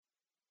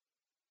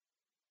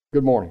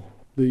Good morning.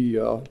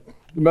 The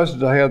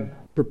message I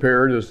had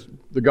prepared is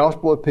the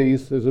gospel of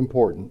peace is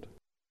important.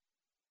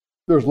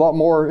 There's a lot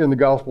more in the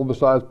gospel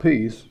besides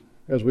peace,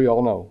 as we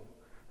all know.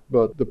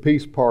 But the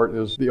peace part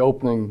is the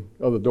opening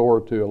of the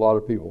door to a lot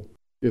of people,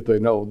 if they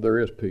know there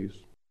is peace.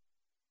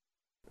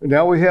 And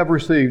now we have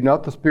received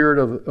not the spirit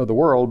of the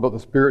world, but the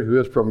Spirit who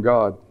is from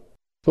God,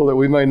 so that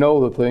we may know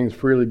the things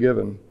freely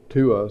given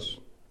to us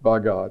by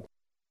God.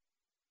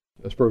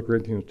 That's 1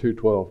 Corinthians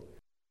 2:12.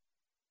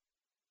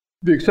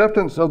 The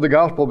acceptance of the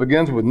gospel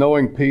begins with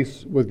knowing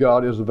peace with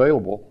God is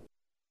available.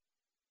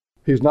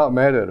 He's not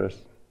mad at us.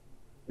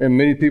 And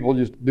many people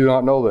just do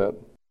not know that.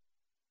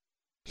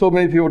 So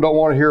many people don't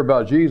want to hear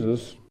about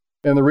Jesus.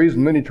 And the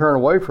reason many turn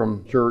away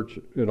from church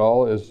and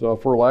all is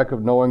for lack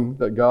of knowing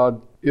that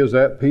God is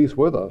at peace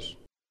with us.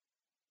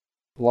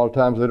 A lot of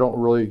times they don't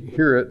really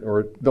hear it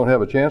or don't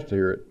have a chance to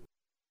hear it.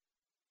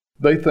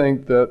 They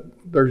think that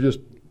there's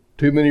just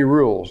too many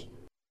rules.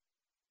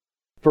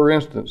 For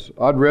instance,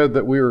 I'd read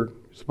that we were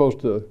supposed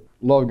to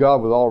love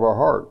God with all of our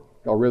heart.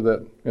 I read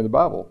that in the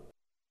Bible.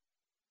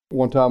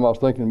 One time I was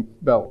thinking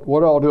about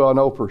what all do I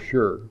know for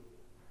sure.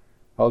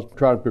 I was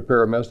trying to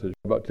prepare a message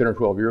about 10 or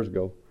 12 years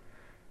ago.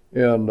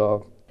 And I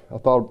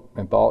thought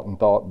about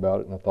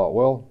it, and I thought,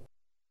 well,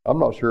 I'm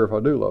not sure if I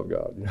do love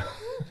God.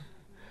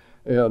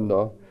 And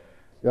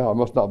I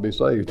must not be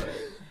saved.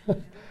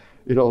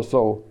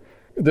 So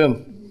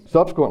then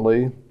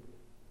subsequently,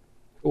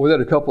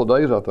 within a couple of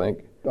days, I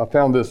think, I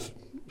found this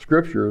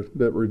scripture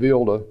that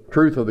revealed a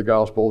truth of the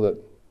gospel that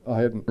I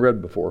hadn't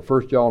read before.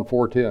 1 John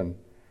 4:10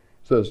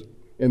 says,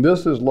 "And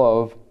this is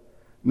love,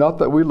 not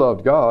that we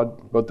loved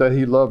God, but that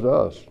He loved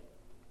us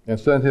and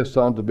sent His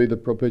Son to be the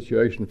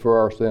propitiation for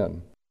our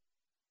sin."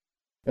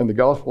 And the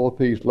gospel of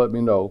peace, let me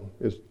know,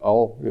 is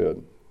all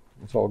good.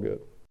 It's all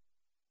good.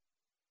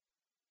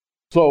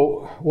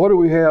 So what do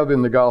we have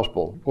in the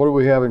gospel? What do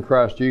we have in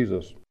Christ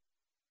Jesus?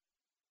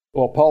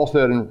 Well, Paul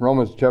said in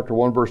Romans chapter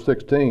 1, verse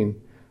 16,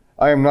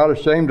 "I am not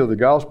ashamed of the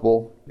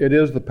gospel. It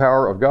is the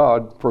power of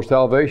God for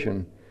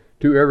salvation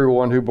to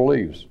everyone who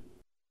believes."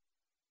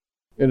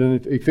 And in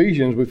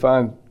Ephesians, we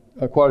find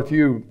quite a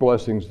few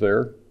blessings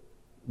there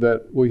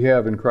that we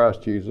have in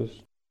Christ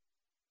Jesus.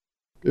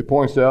 It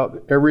points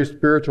out every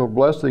spiritual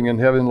blessing in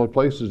heavenly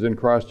places in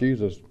Christ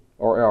Jesus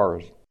are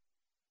ours.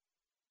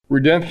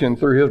 Redemption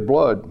through His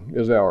blood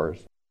is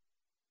ours.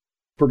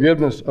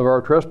 Forgiveness of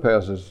our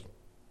trespasses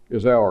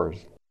is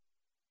ours.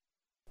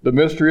 The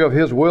mystery of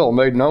His will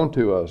made known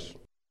to us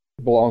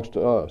belongs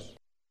to us.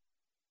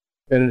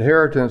 An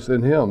inheritance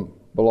in Him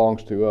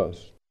belongs to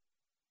us.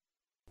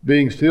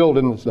 Being sealed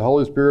in the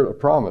Holy Spirit of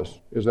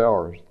promise is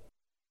ours.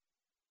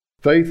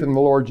 Faith in the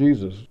Lord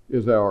Jesus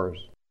is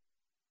ours.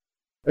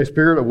 A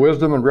spirit of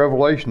wisdom and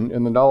revelation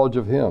in the knowledge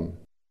of Him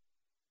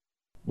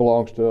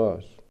belongs to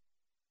us.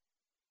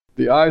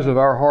 The eyes of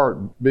our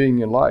heart being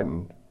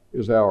enlightened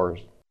is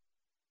ours.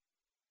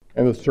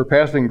 And the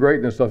surpassing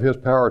greatness of His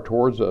power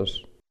towards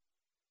us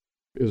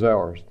is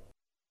ours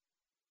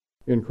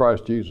in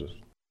Christ Jesus.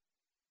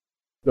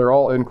 They're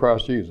all in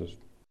Christ Jesus.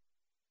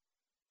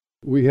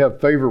 We have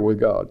favor with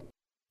God.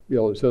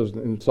 It says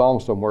in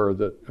Psalm somewhere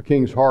that a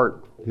king's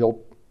heart,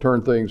 he'll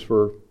turn things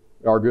for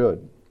our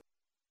good.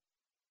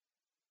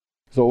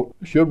 So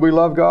should we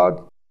love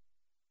God?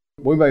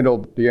 We may know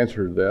the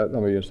answer to that.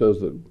 It says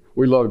that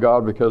we love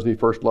God because He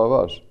first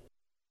loved us.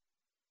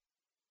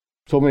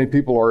 So many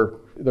people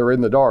they're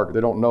in the dark.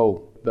 They don't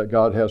know that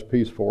God has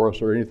peace for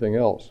us or anything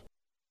else.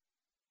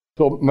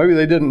 So maybe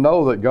they didn't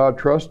know that God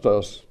trusts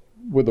us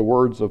with the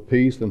words of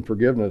peace and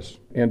forgiveness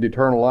and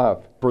eternal life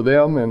for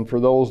them and for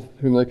those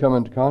whom they come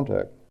into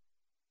contact.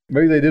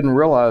 Maybe they didn't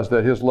realize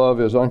that His love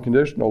is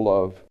unconditional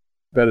love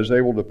that is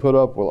able to put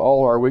up with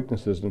all our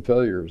weaknesses and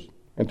failures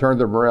and turn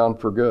them around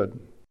for good.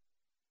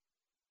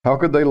 How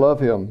could they love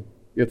Him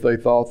if they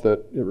thought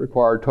that it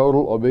required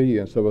total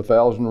obedience of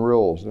 1,000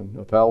 rules and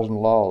 1,000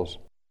 laws,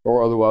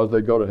 or otherwise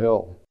they'd go to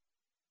hell?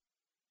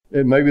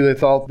 And maybe they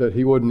thought that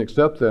He wouldn't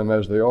accept them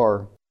as they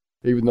are,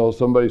 even though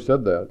somebody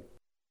said that.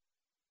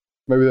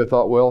 Maybe they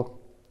thought,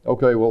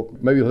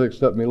 maybe He'll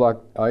accept me like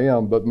I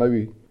am, but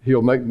maybe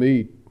He'll make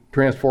me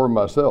transform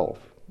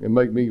myself and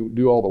make me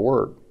do all the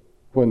work.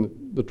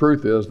 When the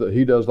truth is that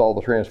He does all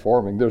the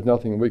transforming. There's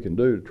nothing we can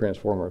do to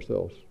transform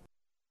ourselves.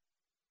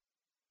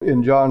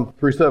 In John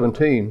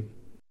 3:17,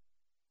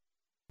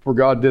 "For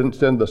God didn't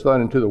send the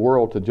Son into the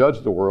world to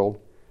judge the world,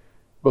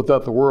 but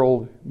that the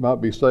world might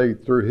be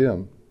saved through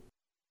Him."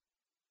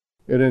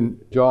 And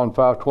in John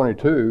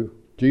 5:22,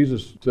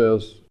 Jesus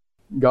says,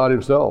 God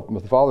Himself, the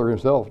Father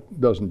Himself,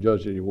 doesn't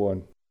judge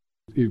anyone.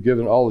 He's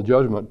given all the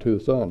judgment to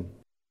the Son.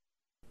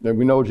 And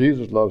we know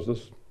Jesus loves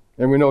us.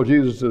 And we know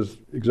Jesus is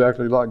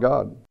exactly like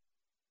God.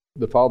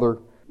 The Father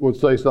would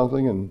say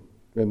something and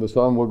the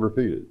Son would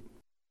repeat it.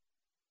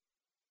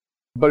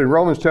 But in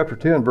Romans chapter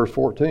 10, verse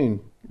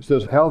 14, it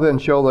says, "How then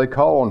shall they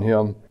call on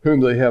Him whom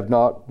they have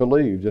not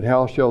believed? And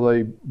how shall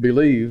they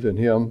believe in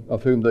Him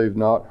of whom they've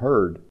not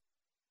heard?"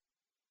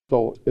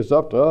 So it's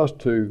up to us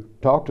to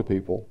talk to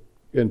people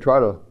and try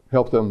to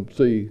help them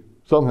see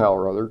somehow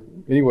or other,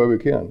 any way we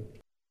can.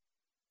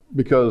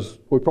 because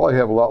we probably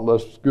have a lot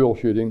less school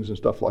shootings and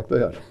stuff like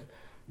that.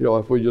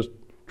 If we just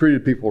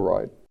treated people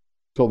right,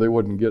 so they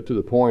wouldn't get to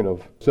the point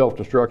of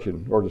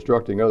self-destruction or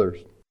destructing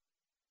others.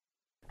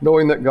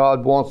 Knowing that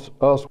God wants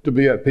us to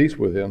be at peace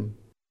with Him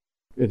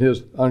in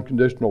His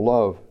unconditional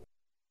love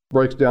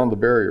breaks down the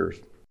barriers.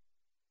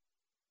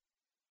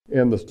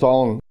 And the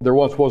song, "There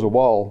Once Was a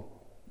Wall,"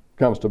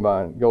 comes to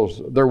mind. It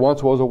goes, "There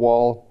once was a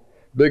wall,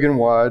 big and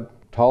wide,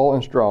 tall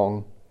and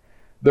strong.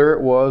 There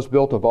it was,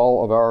 built of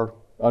all of our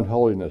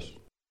unholiness.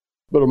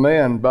 But a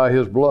man, by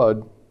his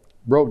blood,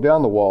 broke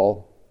down the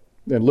wall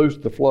and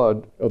loosed the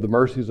flood of the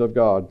mercies of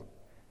God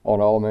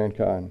on all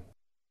mankind."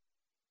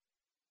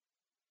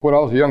 When I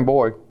was a young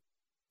boy,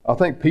 I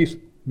think peace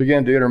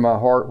began to enter my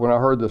heart when I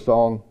heard the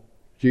song,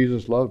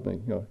 "Jesus Loves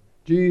Me."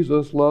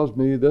 "Jesus loves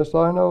me, this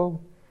I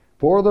know,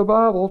 for the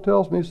Bible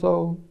tells me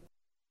so."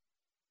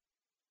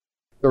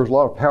 There was a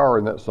lot of power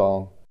in that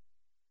song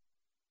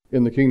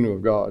in the kingdom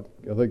of God.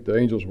 I think the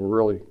angels were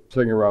really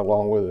singing right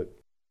along with it.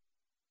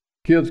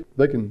 Kids,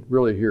 they can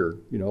really hear,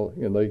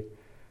 and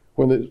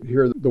when they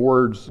hear the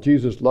words,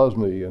 "Jesus loves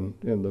me," and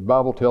the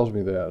Bible tells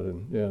me that,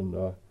 and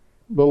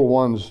little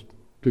ones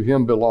to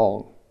Him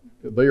belong.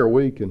 They are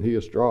weak and He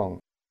is strong.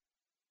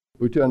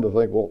 We tend to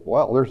think, well,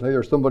 wow,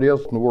 there's somebody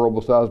else in the world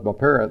besides my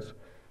parents.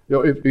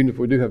 Even if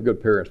we do have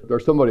good parents,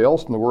 there's somebody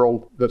else in the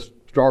world that's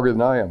stronger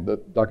than I am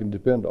that I can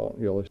depend on.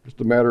 It's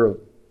just a matter of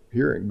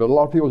hearing. But a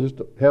lot of people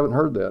just haven't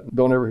heard that,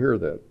 don't ever hear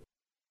that.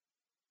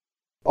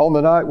 On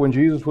the night when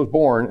Jesus was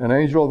born, an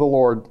angel of the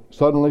Lord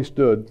suddenly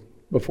stood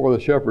before the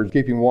shepherds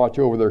keeping watch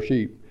over their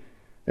sheep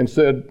and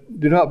said,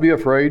 "Do not be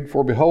afraid,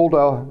 for behold,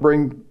 I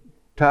bring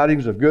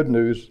tidings of good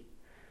news.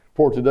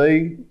 For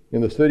today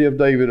in the city of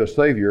David a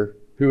Savior,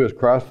 who is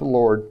Christ the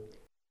Lord."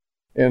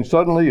 And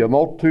suddenly a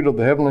multitude of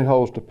the heavenly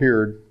host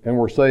appeared and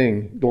were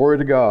saying, "Glory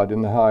to God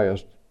in the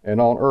highest, and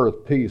on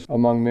earth peace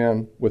among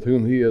men with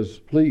whom He is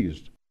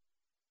pleased."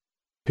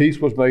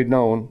 Peace was made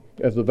known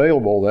as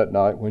available that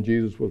night when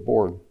Jesus was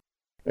born.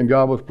 And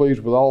God was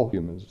pleased with all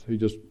humans. He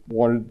just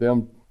wanted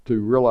them to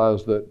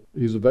realize that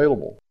He's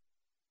available.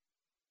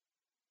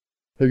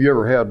 Have you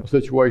ever had a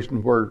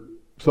situation where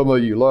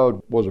somebody you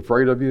loved was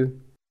afraid of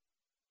you?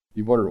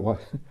 You wondered,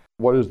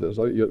 what is this?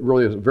 It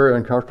really is a very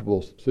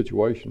uncomfortable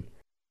situation.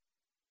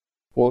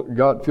 Well,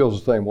 God feels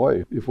the same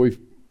way. If we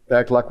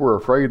act like we're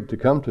afraid to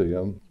come to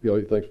Him,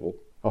 He thinks, well,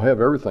 I'll have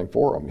everything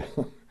for Him.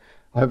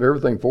 I have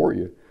everything for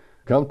you.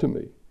 Come to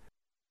me.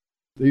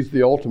 He's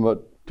the ultimate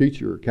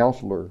teacher,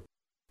 counselor,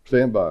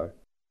 standby.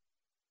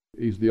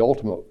 He's the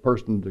ultimate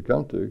person to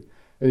come to.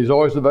 And He's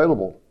always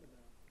available,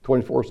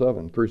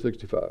 24/7,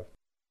 365.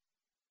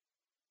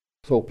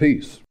 So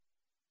peace.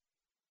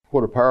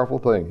 What a powerful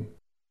thing.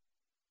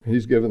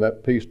 He's given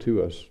that peace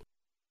to us,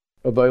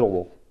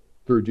 available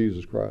through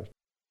Jesus Christ.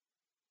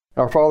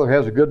 Our Father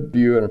has a good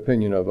view and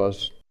opinion of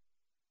us.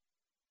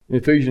 In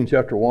Ephesians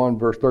chapter 1,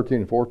 verse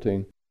 13 and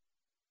 14,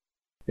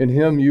 "In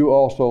Him you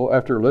also,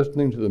 after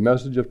listening to the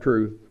message of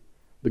truth,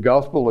 the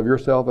gospel of your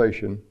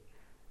salvation,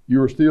 you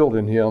were sealed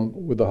in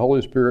Him with the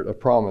Holy Spirit of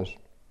promise,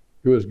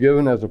 who is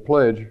given as a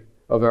pledge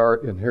of our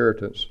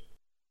inheritance,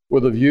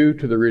 with a view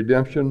to the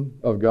redemption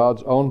of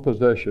God's own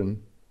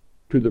possession,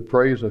 to the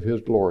praise of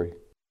His glory."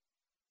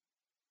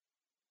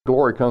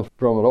 Glory comes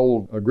from an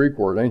old Greek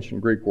word,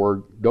 ancient Greek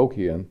word,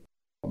 dokian,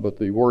 but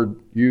the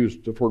word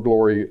used for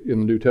glory in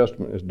the New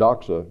Testament is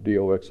doxa,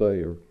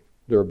 D-O-X-A, or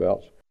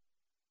thereabouts.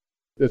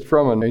 It's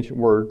from an ancient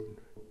word,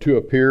 to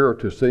appear or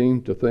to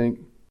seem, to think,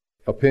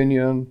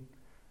 opinion,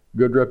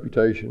 good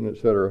reputation,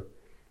 etc.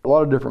 A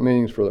lot of different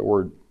meanings for that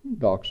word,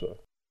 doxa.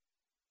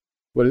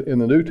 But in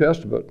the New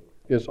Testament,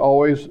 it's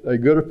always a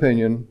good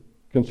opinion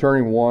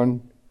concerning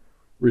one,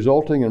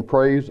 resulting in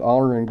praise,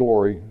 honor, and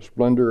glory,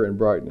 splendor, and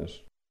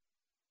brightness.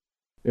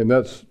 And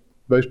that's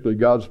basically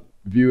God's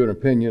view and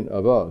opinion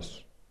of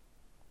us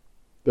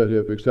that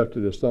have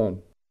accepted His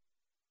Son.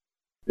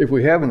 If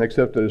we haven't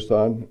accepted His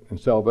Son in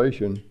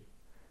salvation,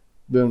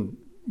 then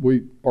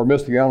we are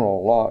missing out on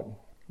a lot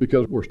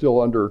because we're still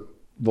under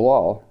the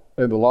law,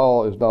 and the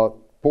law is not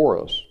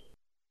for us.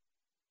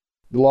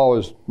 The law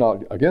is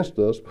not against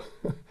us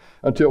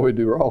until we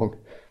do wrong,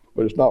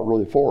 but it's not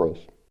really for us.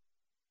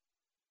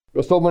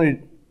 But so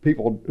many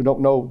people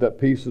don't know that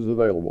peace is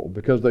available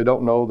because they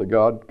don't know that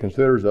God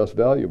considers us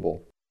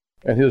valuable.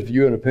 And His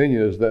view and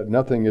opinion is that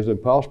nothing is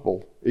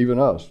impossible, even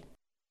us.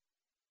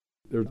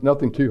 There's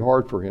nothing too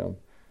hard for Him,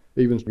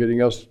 even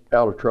getting us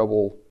out of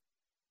trouble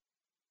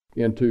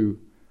into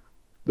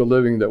the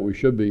living that we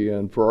should be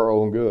in for our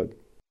own good.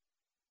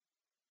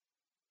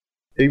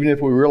 Even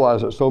if we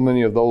realize that so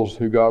many of those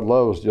who God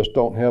loves just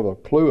don't have a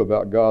clue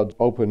about God's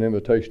open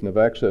invitation of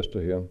access to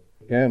Him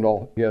and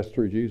all He has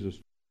through Jesus.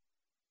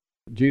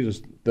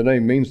 Jesus, the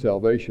name means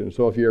salvation.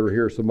 So if you ever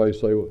hear somebody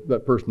say, well,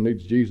 that person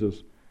needs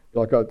Jesus,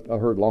 like I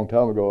heard a long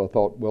time ago, I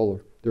thought, well,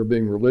 they're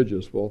being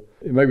religious. Well,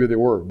 maybe they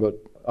were, but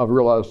I've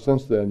realized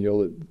since then,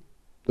 that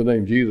the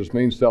name Jesus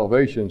means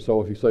salvation.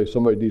 So if you say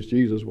somebody needs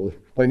Jesus, well,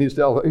 they need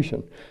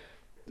salvation.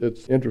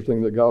 It's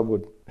interesting that God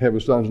would have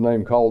His Son's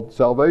name called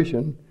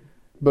salvation,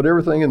 but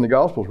everything in the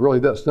gospel is really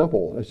that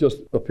simple. It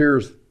just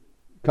appears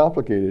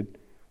complicated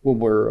when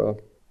we're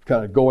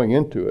kind of going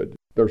into it.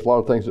 There's a lot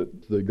of things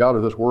that the God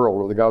of this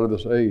world or the God of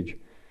this age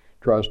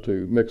tries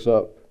to mix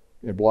up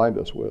and blind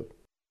us with.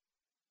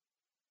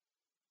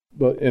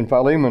 But in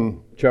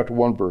Philemon chapter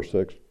 1, verse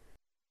 6,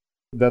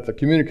 that the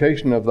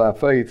communication of thy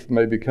faith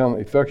may become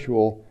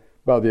effectual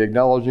by the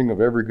acknowledging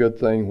of every good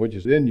thing which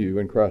is in you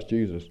in Christ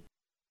Jesus.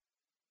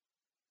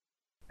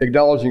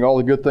 Acknowledging all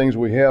the good things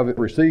we have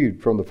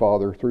received from the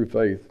Father through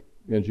faith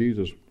in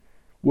Jesus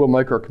will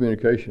make our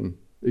communication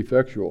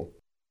effectual.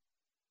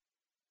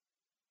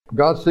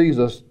 God sees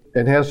us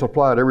and has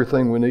supplied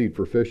everything we need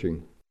for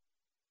fishing,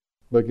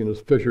 making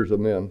us fishers of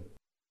men.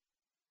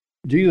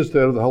 Jesus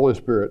said of the Holy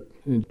Spirit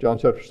in John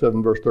chapter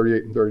 7, verse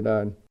 38 and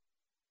 39,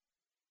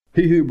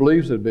 he who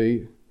believes in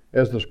me,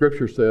 as the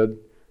scripture said,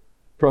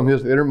 from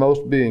his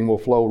innermost being will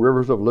flow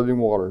rivers of living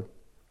water.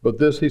 But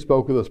this he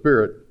spoke of the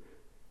Spirit,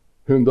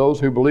 whom those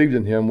who believed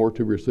in him were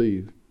to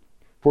receive.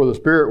 For the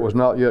Spirit was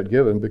not yet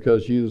given,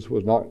 because Jesus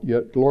was not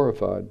yet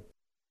glorified.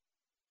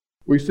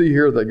 We see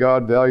here that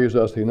God values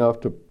us enough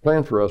to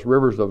plan for us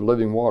rivers of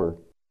living water,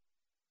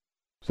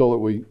 so that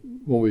when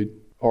we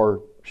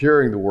are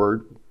sharing the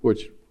Word,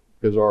 which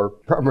is our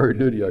primary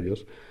duty, I guess,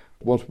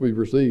 once we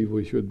receive,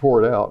 we should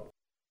pour it out.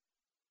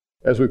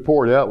 As we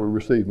pour it out, we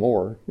receive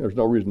more. There's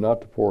no reason not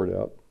to pour it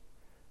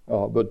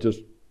out, but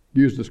just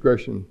use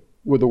discretion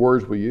with the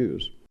words we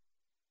use.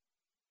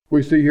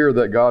 We see here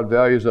that God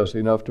values us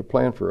enough to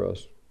plan for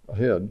us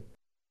ahead.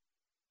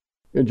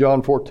 In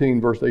John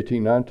 14, verse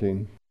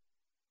 18-19,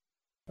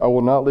 I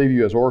will not leave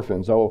you as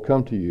orphans, I will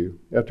come to you.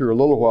 After a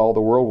little while,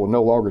 the world will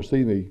no longer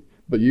see me,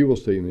 but you will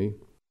see me.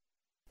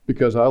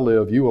 Because I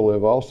live, you will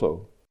live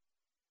also.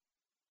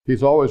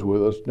 He's always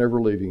with us, never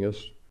leaving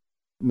us,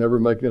 never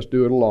making us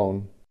do it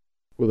alone,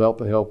 without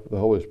the help of the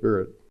Holy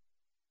Spirit,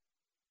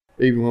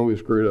 even when we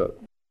screwed up.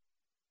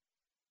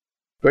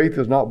 Faith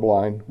is not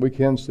blind. We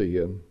can see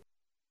him.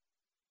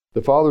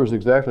 The Father is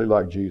exactly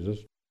like Jesus.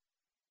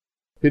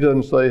 He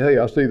doesn't say, hey,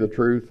 I see the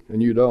truth,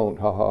 and you don't,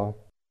 ha-ha.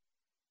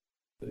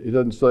 He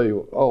doesn't say,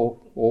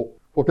 oh, well,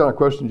 what kind of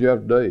questions do you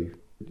have today?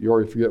 You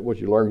already forget what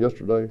you learned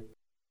yesterday?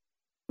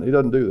 He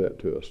doesn't do that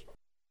to us.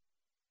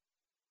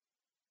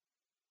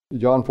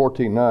 John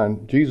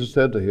 14:9, Jesus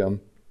said to him,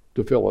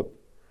 to Philip,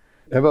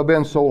 have I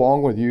been so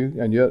long with you,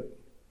 and yet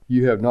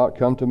you have not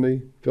come to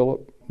me,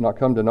 Philip, not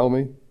come to know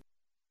me?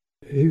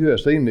 He who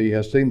has seen me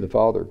has seen the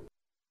Father.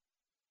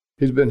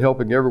 He's been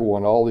helping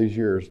everyone all these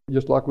years,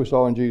 just like we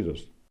saw in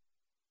Jesus.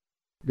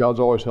 God's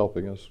always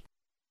helping us.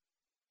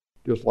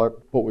 Just like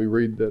what we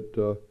read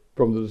that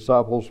from the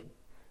disciples,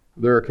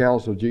 their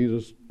accounts of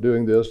Jesus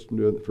doing this,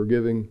 doing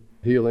forgiving,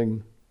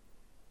 healing.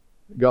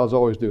 God's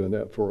always doing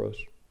that for us,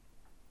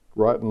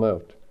 right and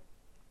left,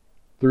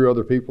 through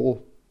other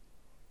people,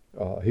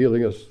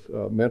 healing us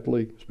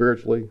mentally,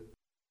 spiritually.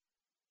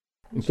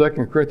 In 2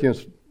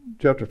 Corinthians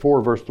chapter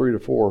 4, verse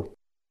 3-4,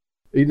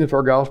 even if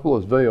our gospel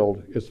is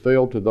veiled, it's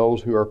veiled to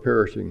those who are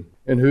perishing,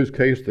 in whose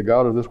case the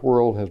God of this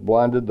world has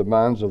blinded the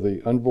minds of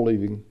the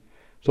unbelieving,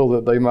 so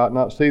that they might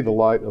not see the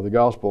light of the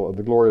gospel of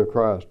the glory of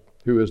Christ,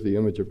 who is the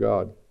image of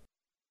God.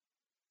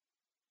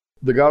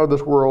 The God of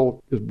this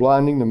world is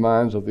blinding the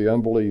minds of the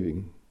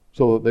unbelieving,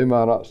 so that they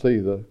might not see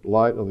the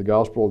light of the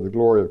gospel of the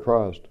glory of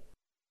Christ.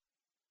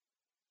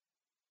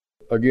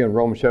 Again,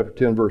 Romans chapter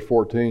 10, verse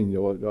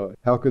 14,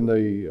 how can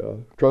they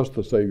trust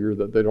the Savior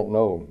that they don't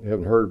know,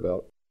 haven't heard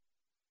about?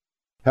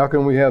 How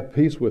can we have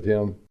peace with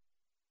him?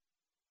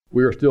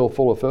 We are still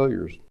full of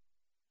failures.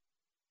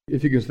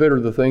 If you consider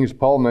the things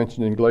Paul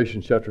mentioned in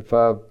Galatians chapter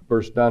 5,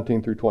 verse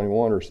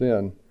 19-21 are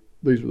sin,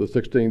 these are the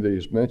 16 that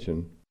he's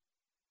mentioned.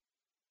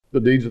 The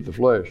deeds of the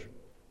flesh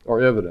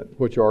are evident,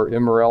 which are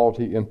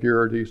immorality,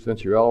 impurity,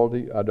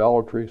 sensuality,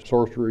 idolatry,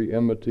 sorcery,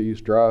 enmity,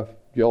 strife,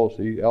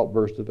 jealousy,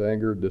 outbursts of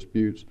anger,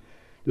 disputes,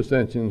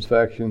 dissensions,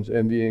 factions,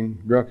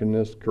 envying,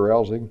 drunkenness,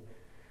 carousing.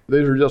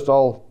 These are just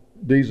all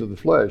deeds of the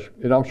flesh.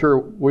 And I'm sure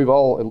we've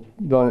all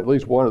done at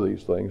least one of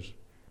these things.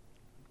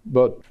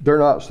 But they're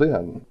not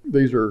sin.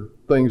 These are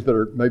things that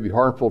are maybe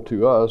harmful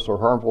to us or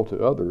harmful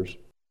to others.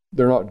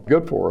 They're not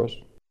good for us.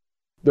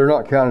 They're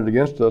not counted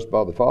against us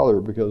by the Father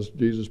because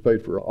Jesus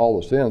paid for all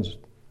the sins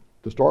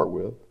to start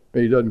with.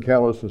 And he doesn't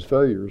count us as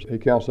failures. He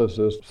counts us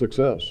as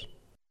success.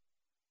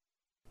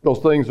 Those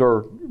things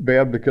are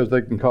bad because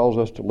they can cause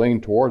us to lean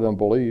toward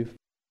unbelief.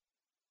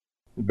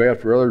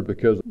 Bad for others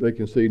because they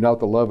can see not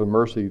the love and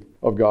mercy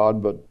of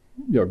God, but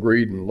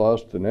greed and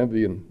lust and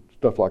envy and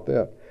stuff like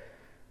that,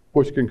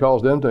 which can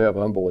cause them to have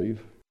unbelief.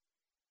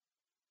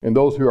 And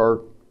those who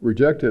are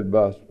rejected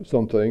by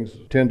some things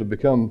tend to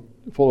become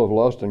full of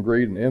lust and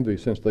greed and envy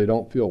since they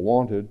don't feel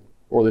wanted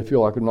or they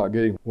feel like they're not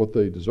getting what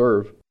they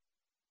deserve.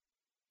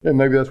 And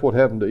maybe that's what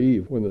happened to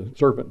Eve when the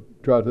serpent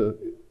tried to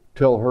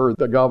tell her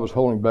that God was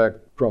holding back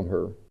from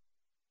her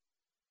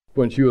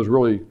when she was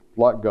really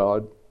like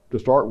God to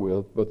start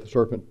with, but the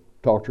serpent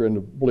talked her into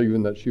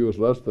believing that she was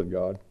less than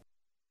God.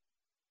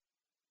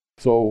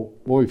 So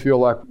when we feel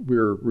like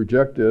we're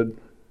rejected,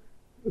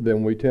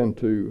 then we tend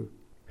to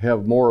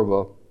have more of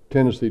a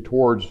tendency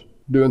towards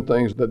doing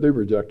things that do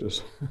reject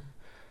us.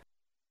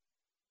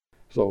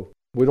 So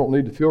We don't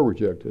need to feel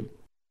rejected.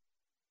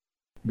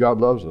 God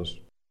loves us.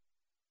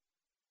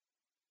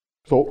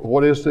 So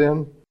what is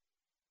sin?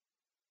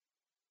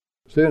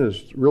 Sin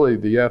is really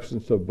the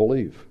absence of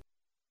belief,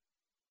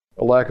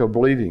 a lack of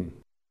believing.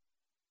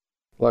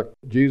 Like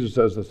Jesus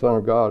as the Son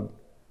of God,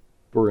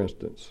 for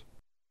instance.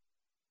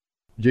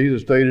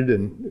 Jesus stated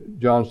in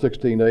John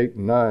 16:8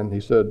 and 9, he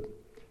said,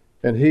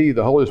 "And he,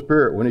 the Holy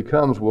Spirit, when he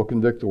comes, will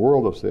convict the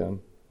world of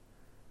sin."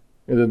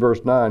 And then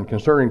verse 9,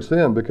 "Concerning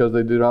sin, because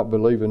they do not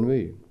believe in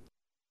me."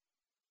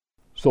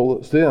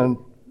 So sin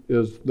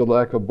is the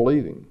lack of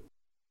believing.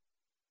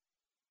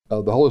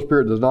 The Holy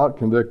Spirit does not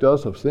convict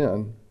us of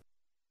sin.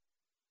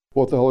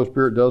 What the Holy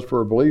Spirit does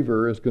for a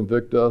believer is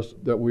convict us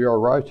that we are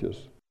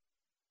righteous,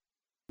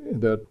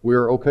 that we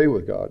are okay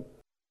with God.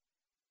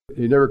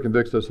 He never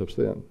convicts us of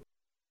sin.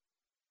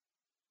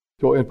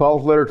 So in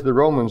Paul's letter to the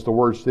Romans, the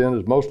word sin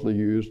is mostly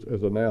used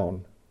as a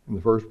noun in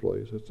the first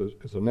place.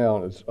 It's a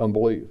noun. It's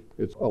unbelief.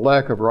 It's a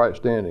lack of right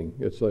standing.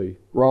 It's a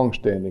wrong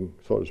standing,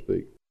 so to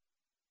speak.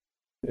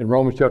 In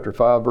Romans chapter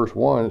 5, verse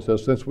 1, it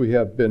says, "Since we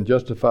have been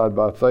justified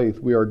by faith,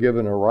 we are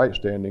given a right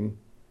standing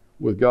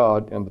with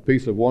God and the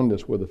peace of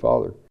oneness with the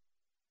Father."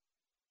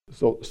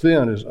 So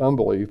sin is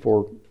unbelief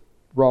or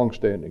wrong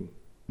standing,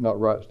 not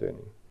right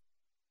standing.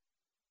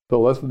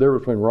 So that's the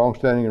difference between wrong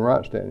standing and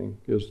right standing,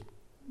 is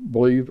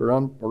believe or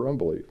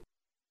unbelief.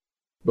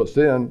 But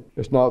sin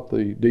is not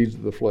the deeds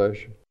of the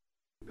flesh.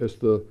 It's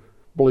the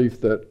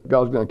belief that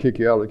God's going to kick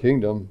you out of the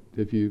kingdom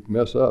if you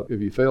mess up, if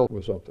you fail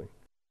with something.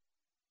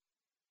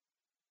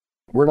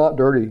 We're not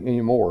dirty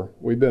anymore.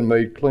 We've been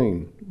made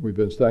clean. We've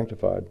been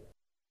sanctified.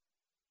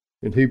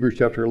 In Hebrews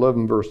chapter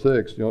 11, verse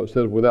 6, it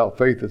says, "Without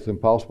faith it's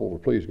impossible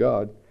to please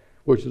God,"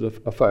 which is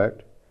a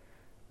fact.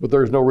 But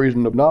there's no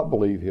reason to not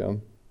believe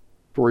him,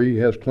 for he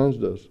has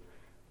cleansed us.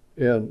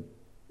 And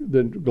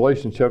then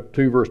Galatians chapter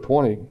 2, verse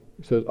 20,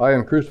 it says, "I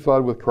am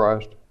crucified with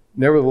Christ.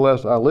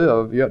 Nevertheless I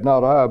live, yet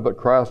not I, but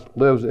Christ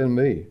lives in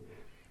me.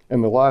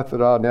 And the life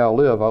that I now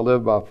live, I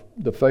live by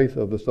the faith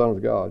of the Son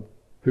of God,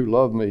 who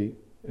loved me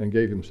and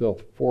gave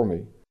himself for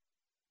me."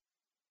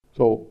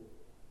 So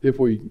if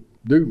we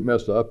do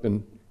mess up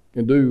and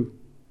do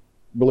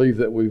believe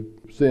that we've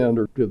sinned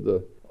or did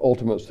the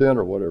ultimate sin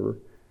or whatever,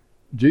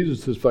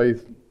 Jesus'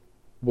 faith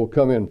will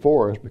come in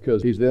for us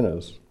because he's in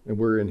us and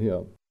we're in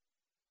him.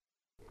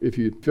 If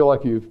you feel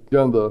like you've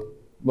done the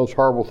most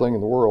horrible thing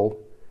in the world,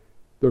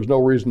 there's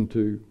no reason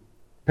to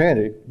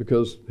panic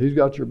because he's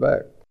got your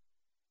back.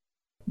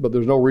 But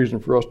there's no reason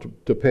for us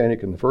to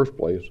panic in the first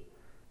place.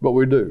 But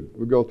we do.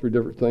 We go through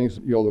different things.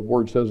 The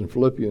word says in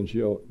Philippians,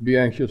 be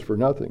anxious for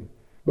nothing.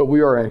 But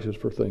we are anxious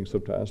for things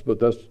sometimes. But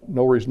that's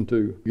no reason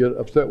to get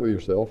upset with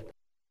yourself.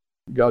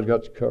 God's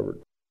got you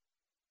covered.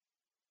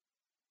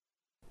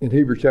 In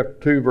Hebrews chapter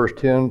 2, verse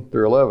 10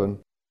 through 11,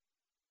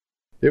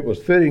 "It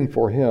was fitting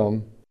for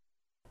him,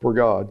 for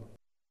God,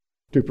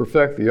 to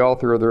perfect the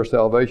author of their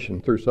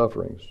salvation through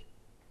sufferings."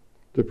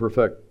 To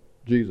perfect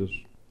Jesus,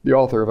 the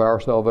author of our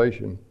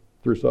salvation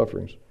through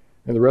sufferings.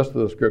 And the rest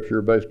of the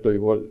scripture, basically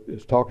what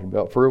it's talking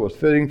about, "For it was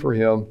fitting for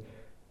him,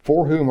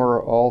 for whom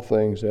are all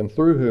things, and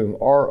through whom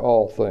are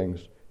all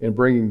things, in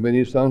bringing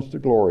many sons to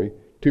glory,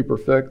 to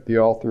perfect the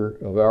author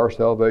of our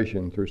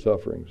salvation through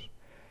sufferings.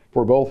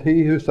 For both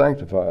he who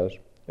sanctifies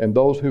and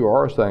those who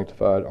are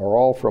sanctified are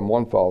all from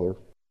one Father,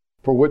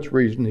 for which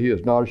reason he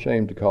is not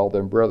ashamed to call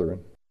them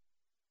brethren."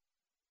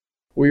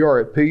 We are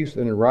at peace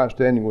and in right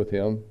standing with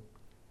him,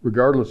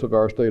 regardless of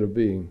our state of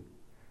being,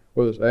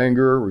 whether it's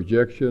anger,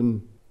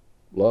 rejection,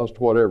 lust,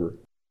 whatever.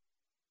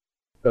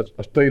 That's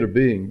a state of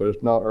being, but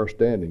it's not our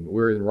standing.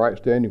 We're in right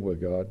standing with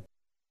God.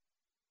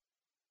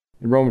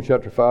 In Romans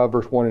chapter 5,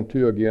 verse 1 and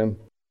 2 again,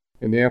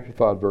 in the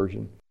Amplified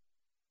Version,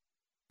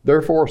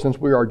 "Therefore, since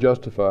we are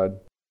justified,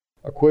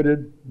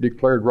 acquitted,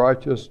 declared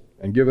righteous,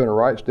 and given a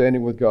right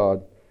standing with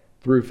God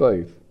through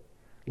faith,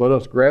 let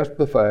us grasp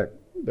the fact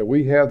that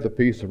we have the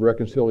peace of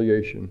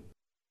reconciliation,"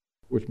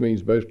 which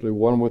means basically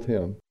one with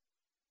him,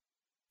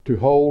 "to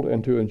hold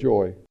and to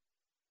enjoy.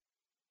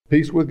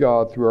 Peace with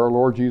God through our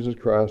Lord Jesus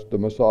Christ, the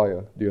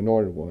Messiah, the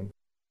Anointed One.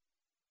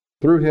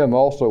 Through him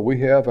also we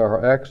have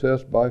our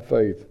access by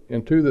faith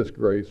into this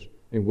grace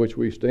in which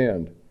we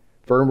stand,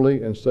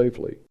 firmly and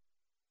safely.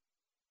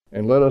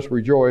 And let us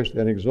rejoice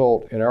and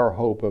exult in our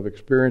hope of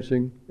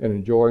experiencing and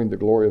enjoying the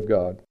glory of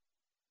God."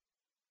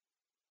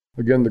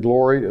 Again, the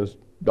glory is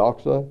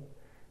doxa.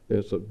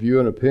 It's a view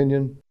and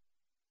opinion.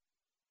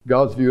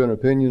 God's view and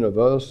opinion of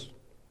us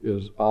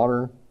is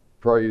honor,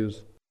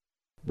 praise,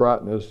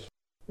 brightness,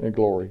 and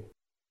glory.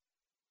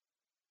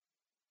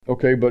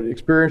 Okay, but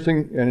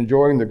experiencing and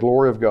enjoying the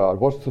glory of God.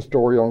 What's the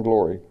story on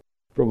glory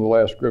from the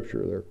last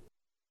scripture there?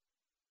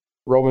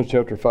 Romans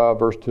chapter 5,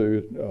 verse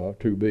 2,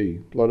 2b.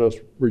 "Let us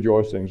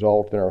rejoice and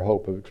exalt in our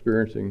hope of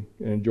experiencing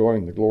and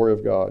enjoying the glory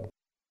of God."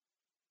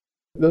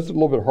 This is a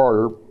little bit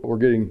harder. We're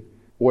getting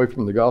away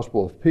from the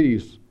gospel of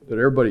peace that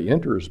everybody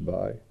enters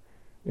by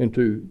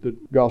into the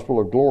gospel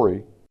of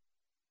glory.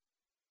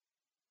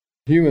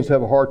 Humans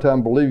have a hard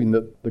time believing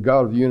that the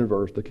God of the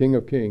universe, the King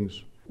of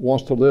Kings,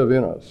 wants to live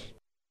in us.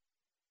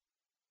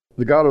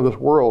 The God of this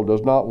world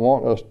does not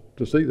want us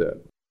to see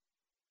that.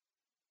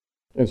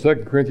 In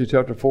 2 Corinthians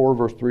chapter 4,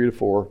 verse 3 to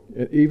 4,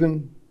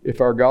 even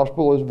if our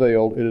gospel is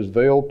veiled, it is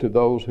veiled to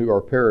those who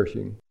are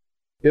perishing,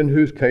 in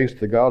whose case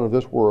the God of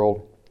this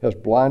world has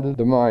blinded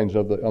the minds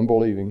of the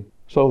unbelieving,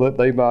 so that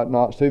they might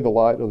not see the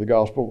light of the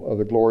gospel of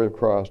the glory of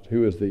Christ,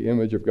 who is the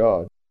image of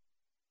God.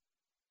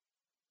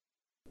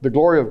 The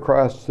glory of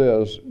Christ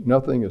says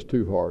nothing is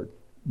too hard,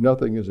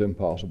 nothing is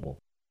impossible.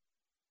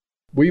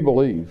 We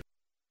believe.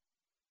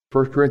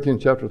 1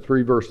 Corinthians chapter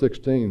 3, verse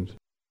 16.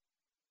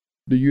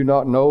 Do you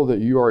not know that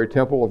you are a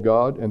temple of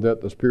God and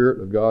that the Spirit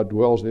of God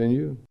dwells in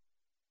you?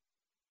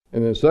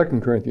 And in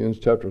 2 Corinthians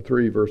chapter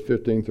 3, verse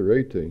 15 through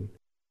 18.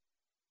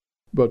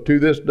 But to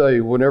this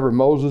day, whenever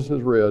Moses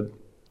is read,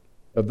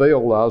 a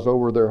veil lies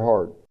over their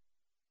heart,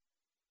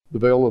 the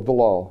veil of the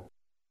law.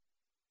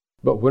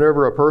 But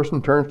whenever a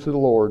person turns to the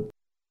Lord,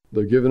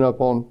 they're giving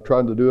up on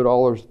trying to do it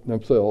all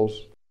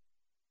themselves,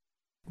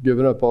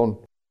 giving up on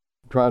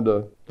trying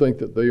to think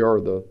that they are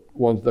the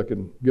ones that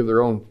can give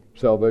their own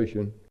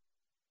salvation.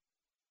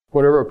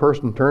 Whenever a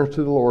person turns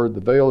to the Lord, the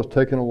veil is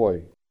taken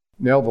away.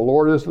 Now the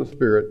Lord is the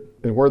Spirit,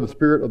 and where the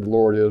Spirit of the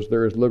Lord is,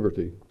 there is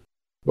liberty.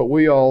 But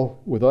we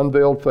all, with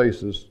unveiled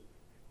faces,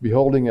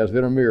 beholding as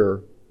in a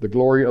mirror the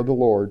glory of the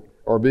Lord,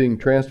 are being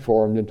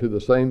transformed into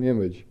the same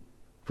image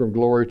from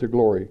glory to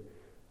glory,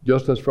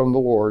 just as from the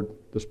Lord,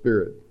 the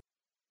Spirit.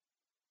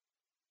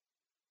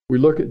 We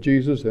look at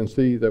Jesus and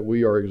see that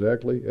we are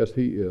exactly as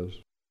He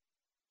is.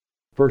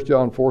 1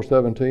 John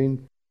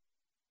 4:17,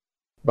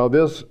 by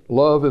this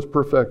love is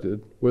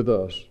perfected with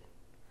us,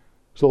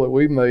 so that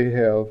we may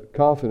have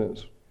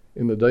confidence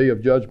in the day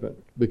of judgment,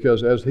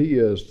 because as He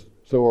is,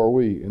 so are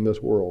we in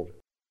this world.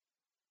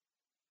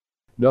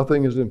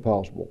 Nothing is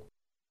impossible.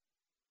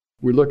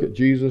 We look at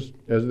Jesus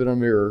as in a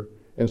mirror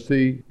and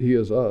see He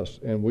is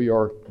us and we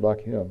are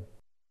like Him.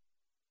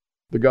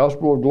 The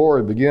gospel of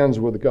glory begins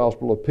with the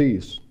gospel of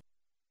peace,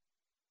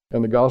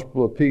 and the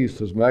gospel of peace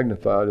is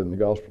magnified in the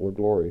gospel of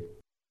glory.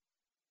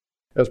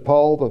 As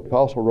Paul the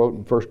apostle wrote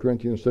in 1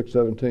 Corinthians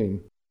 6:17,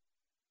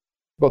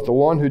 but the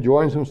one who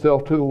joins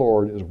himself to the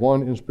Lord is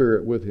one in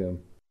spirit with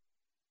Him.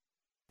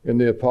 And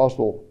the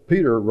apostle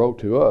Peter wrote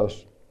to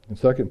us in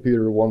 2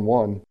 Peter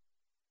 1:1,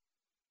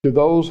 to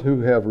those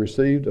who have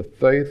received a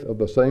faith of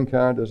the same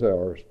kind as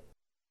ours,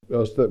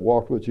 us that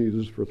walked with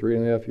Jesus for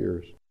 3.5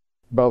 years,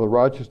 by the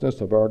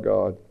righteousness of our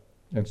God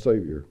and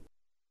Savior.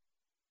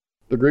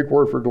 The Greek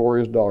word for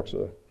glory is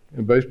doxa,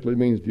 and basically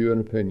means view and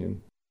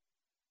opinion.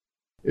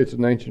 It's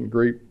an ancient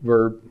Greek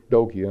verb,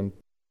 dokian.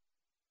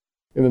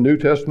 In the New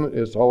Testament,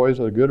 it's always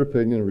a good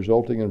opinion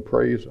resulting in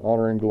praise,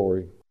 honor, and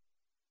glory.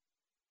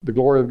 The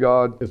glory of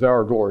God is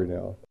our glory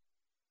now.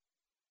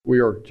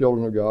 We are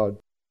children of God.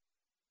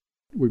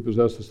 We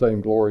possess the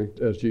same glory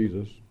as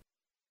Jesus.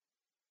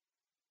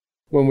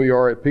 When we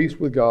are at peace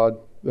with God,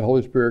 the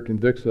Holy Spirit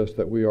convicts us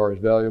that we are as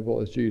valuable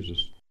as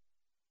Jesus.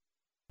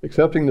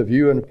 Accepting the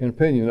view and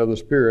opinion of the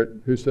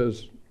Spirit, who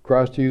says,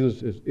 Christ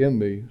Jesus is in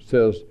me,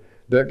 says,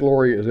 that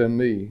glory is in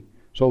me,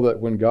 so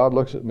that when God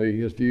looks at me,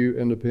 His view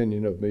and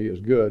opinion of me is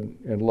good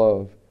and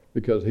love,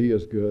 because He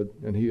is good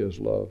and He is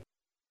love.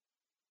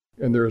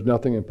 And there is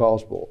nothing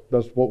impossible.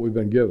 That's what we've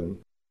been given.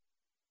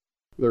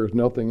 There is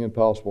nothing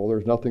impossible.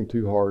 There's nothing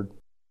too hard.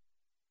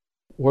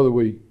 Whether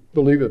we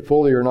believe it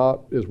fully or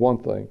not is one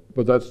thing,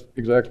 but that's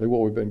exactly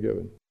what we've been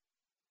given.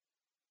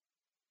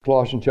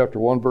 Colossians chapter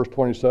 1, verse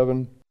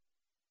 27,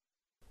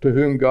 to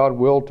whom God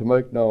willed to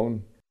make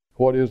known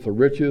what is the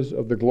riches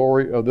of the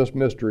glory of this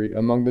mystery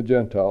among the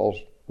Gentiles,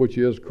 which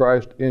is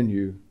Christ in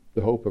you,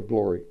 the hope of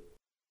glory.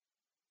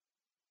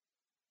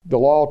 The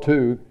law,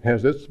 too,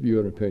 has its view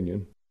and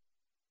opinion.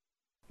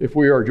 If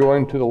we are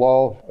joined to the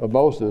law of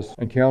Moses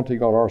and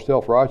counting on our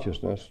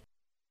self-righteousness,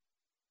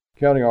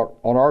 counting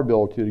on our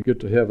ability to get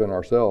to heaven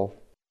ourselves,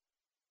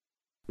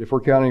 if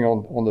we're counting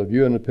on the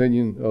view and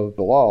opinion of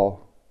the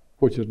law,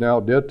 which is now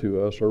dead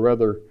to us, or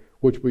rather,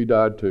 which we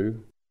died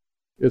to,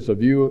 it's a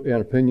view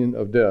and opinion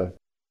of death.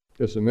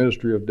 It's a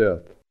ministry of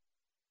death.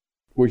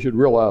 We should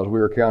realize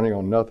we are counting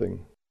on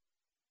nothing.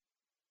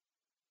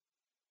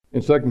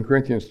 In 2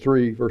 Corinthians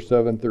 3, verse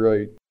 7 through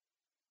 8,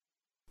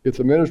 it's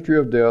a ministry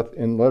of death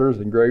in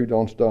letters engraved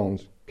on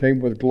stones, came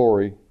with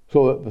glory,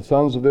 so that the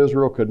sons of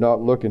Israel could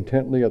not look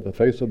intently at the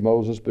face of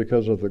Moses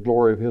because of the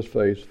glory of his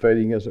face,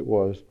 fading as it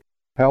was.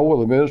 How will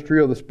the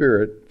ministry of the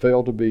Spirit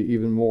fail to be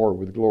even more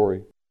with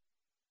glory?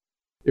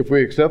 If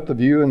we accept the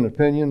view and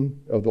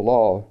opinion of the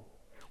law,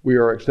 we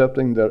are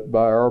accepting that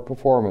by our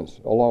performance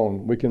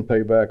alone we can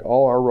pay back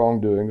all our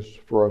wrongdoings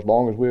for as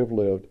long as we have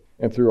lived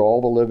and through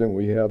all the living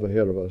we have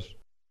ahead of us.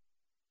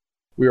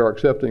 We are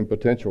accepting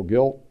potential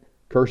guilt,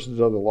 curses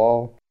of the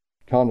law,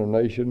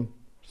 condemnation,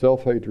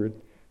 self-hatred,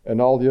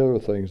 and all the other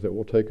things that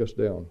will take us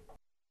down.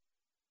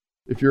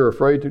 If you're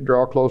afraid to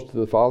draw close to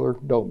the Father,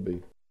 don't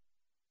be.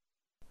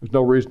 There's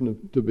no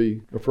reason to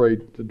be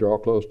afraid to draw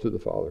close to the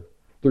Father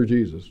through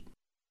Jesus.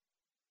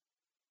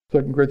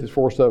 2 Corinthians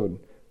 4:7.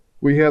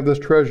 We have this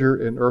treasure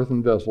in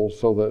earthen vessels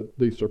so that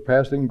the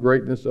surpassing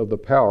greatness of the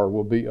power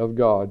will be of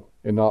God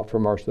and not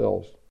from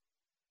ourselves.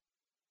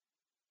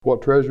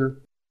 What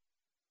treasure?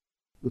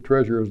 The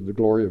treasure is the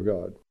glory of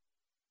God.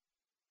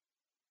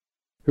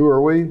 Who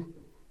are we?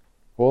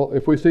 Well,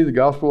 if we see the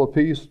gospel of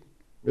peace,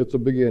 it's a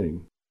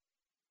beginning.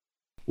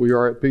 We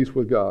are at peace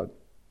with God.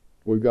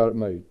 We've got it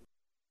made.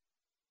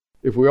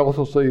 If we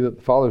also see that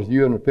the Father's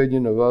view and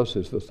opinion of us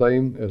is the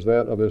same as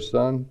that of His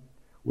Son,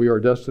 we are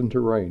destined to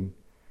reign,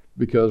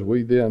 because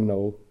we then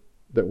know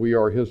that we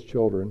are His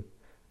children,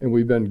 and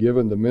we've been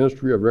given the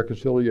ministry of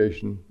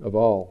reconciliation of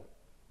all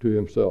to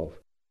Himself.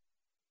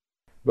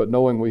 But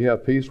knowing we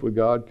have peace with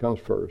God comes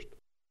first.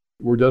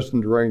 We're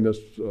destined to reign. This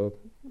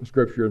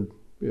scripture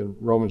in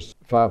Romans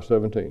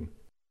 5:17.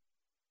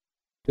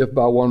 If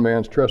by one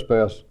man's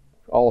trespass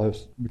all have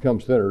become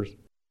sinners,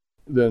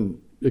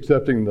 then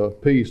accepting the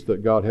peace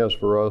that God has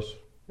for us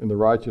in the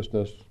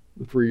righteousness,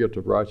 the free gift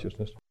of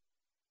righteousness,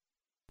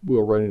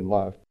 we'll reign in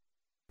life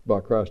by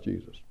Christ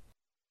Jesus.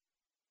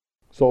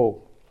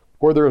 So,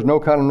 where there is no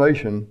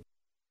condemnation,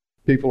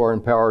 people are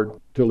empowered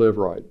to live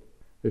right.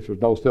 If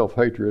there's no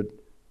self-hatred,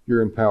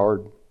 you're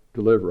empowered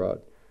to live right.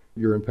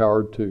 You're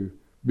empowered to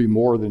be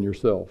more than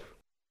yourself.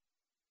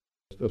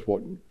 That's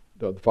what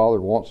the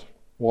Father wants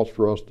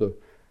for us to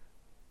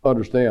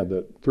understand,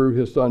 that through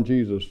His Son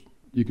Jesus,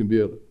 you can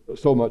be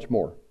so much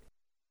more.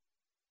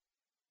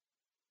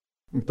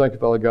 And thank you,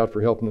 Father God,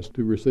 for helping us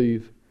to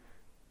receive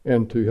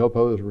and to help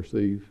others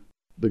receive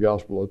the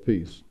gospel of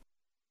peace.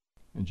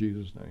 In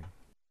Jesus' name.